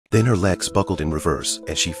Then her legs buckled in reverse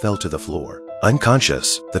and she fell to the floor.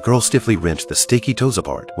 Unconscious, the girl stiffly wrenched the sticky toes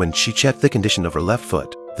apart. When she checked the condition of her left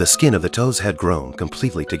foot, the skin of the toes had grown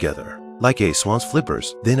completely together, like a swan's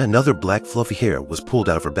flippers. Then another black fluffy hair was pulled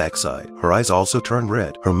out of her backside. Her eyes also turned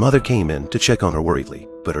red. Her mother came in to check on her worriedly,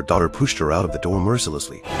 but her daughter pushed her out of the door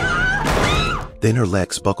mercilessly. Then her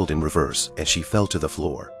legs buckled in reverse and she fell to the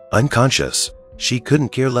floor. Unconscious, she couldn't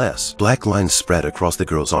care less. Black lines spread across the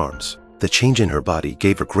girl's arms. The change in her body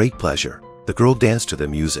gave her great pleasure. The girl danced to the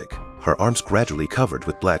music, her arms gradually covered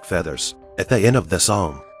with black feathers. At the end of the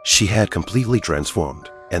song, she had completely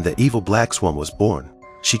transformed, and the evil Black Swan was born.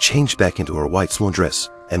 She changed back into her white swan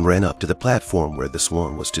dress and ran up to the platform where the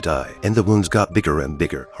swan was to die, and the wounds got bigger and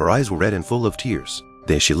bigger. Her eyes were red and full of tears.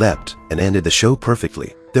 Then she leapt and ended the show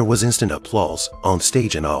perfectly. There was instant applause on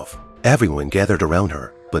stage and off. Everyone gathered around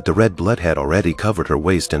her, but the red blood had already covered her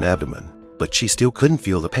waist and abdomen. But she still couldn't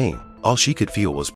feel the pain. All she could feel was